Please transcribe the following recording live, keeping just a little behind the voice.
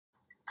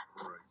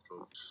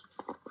folks.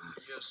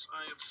 Yes,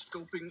 I am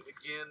scoping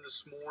again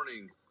this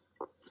morning.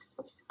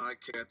 Hi,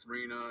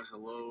 Katharina.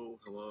 Hello,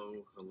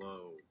 hello,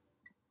 hello.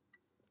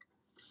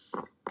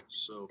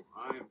 So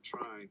I am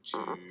trying to.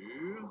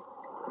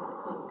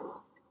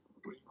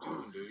 What are you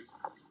doing, dude?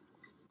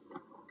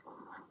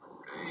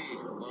 Hey,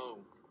 hello.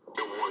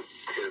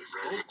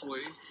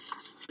 Hopefully,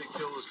 they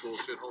kill this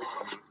bullshit. Hold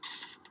on a minute.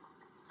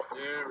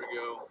 There we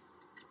go.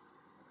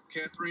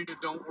 Katharina,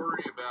 don't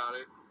worry about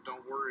it.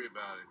 Don't worry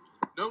about it.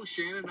 No,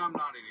 Shannon, I'm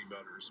not any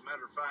better. As a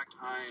matter of fact,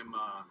 I am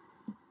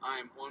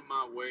on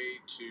my way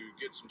to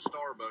get some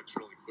Starbucks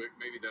really quick.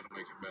 Maybe that'll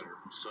make it better.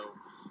 So,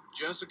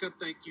 Jessica,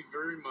 thank you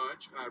very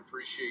much. I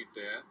appreciate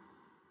that.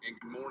 And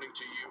good morning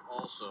to you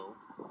also.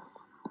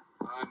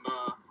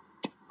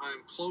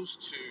 I'm close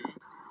to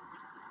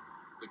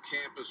the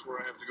campus where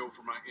I have to go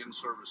for my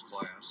in-service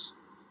class.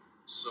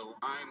 So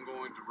I'm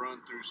going to run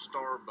through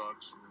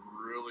Starbucks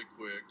really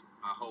quick,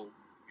 I hope.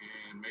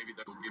 And maybe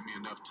that'll give me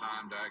enough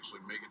time to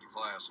actually make it to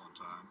class on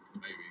time.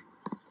 Maybe.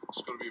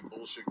 It's going to be a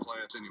bullshit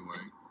class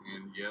anyway.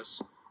 And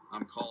yes,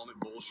 I'm calling it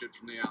bullshit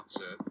from the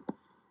outset.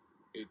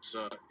 It's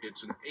an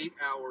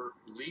 8-hour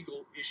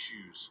legal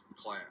issues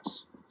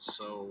class.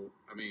 So,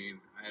 I mean,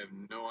 I have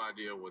no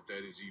idea what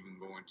that is even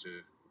going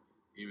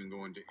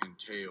to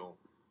entail.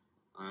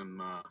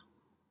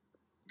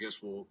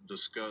 Guess we'll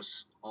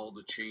discuss all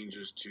the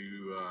changes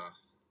to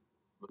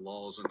the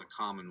laws in the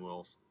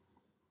Commonwealth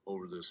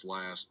over this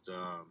last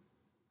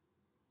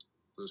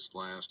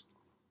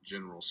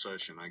general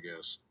session, I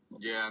guess.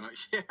 Yeah,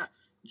 yeah.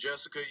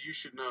 Jessica, you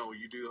should know.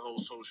 You do the whole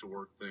social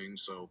work thing,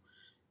 so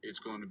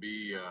it's going to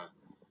be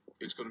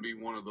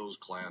one of those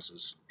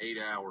classes. 8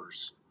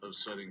 hours of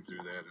sitting through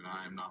that, and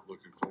I am not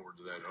looking forward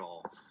to that at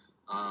all.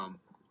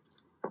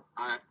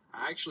 I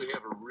actually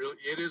have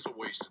it is a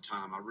waste of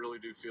time. I really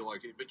do feel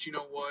like it. But you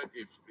know what?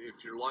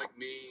 If you're like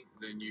me,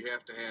 then you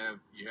have to have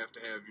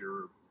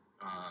your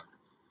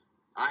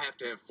I have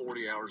to have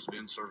 40 hours of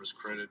in-service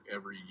credit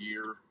every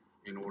year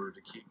in order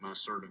to keep my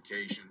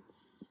certification.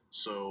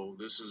 So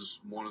this is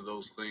one of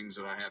those things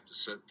that I have to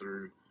sit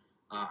through.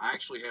 I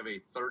actually have a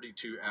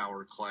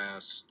 32-hour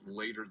class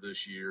later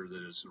this year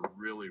that is a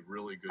really,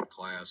 really good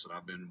class that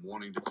I've been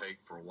wanting to take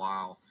for a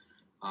while.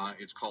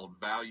 It's called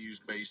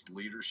Values-Based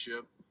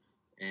Leadership,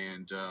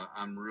 and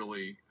I'm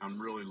really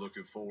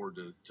looking forward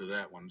to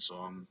that one. So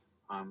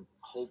I'm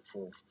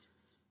hopeful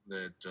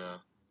that.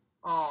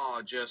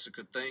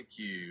 Jessica, thank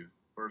you.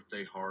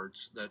 Birthday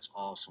hearts, that's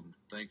awesome.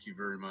 Thank you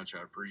very much.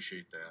 I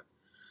appreciate that.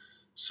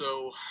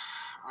 So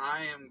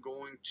I am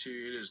going to.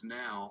 It is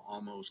now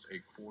almost a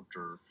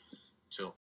quarter till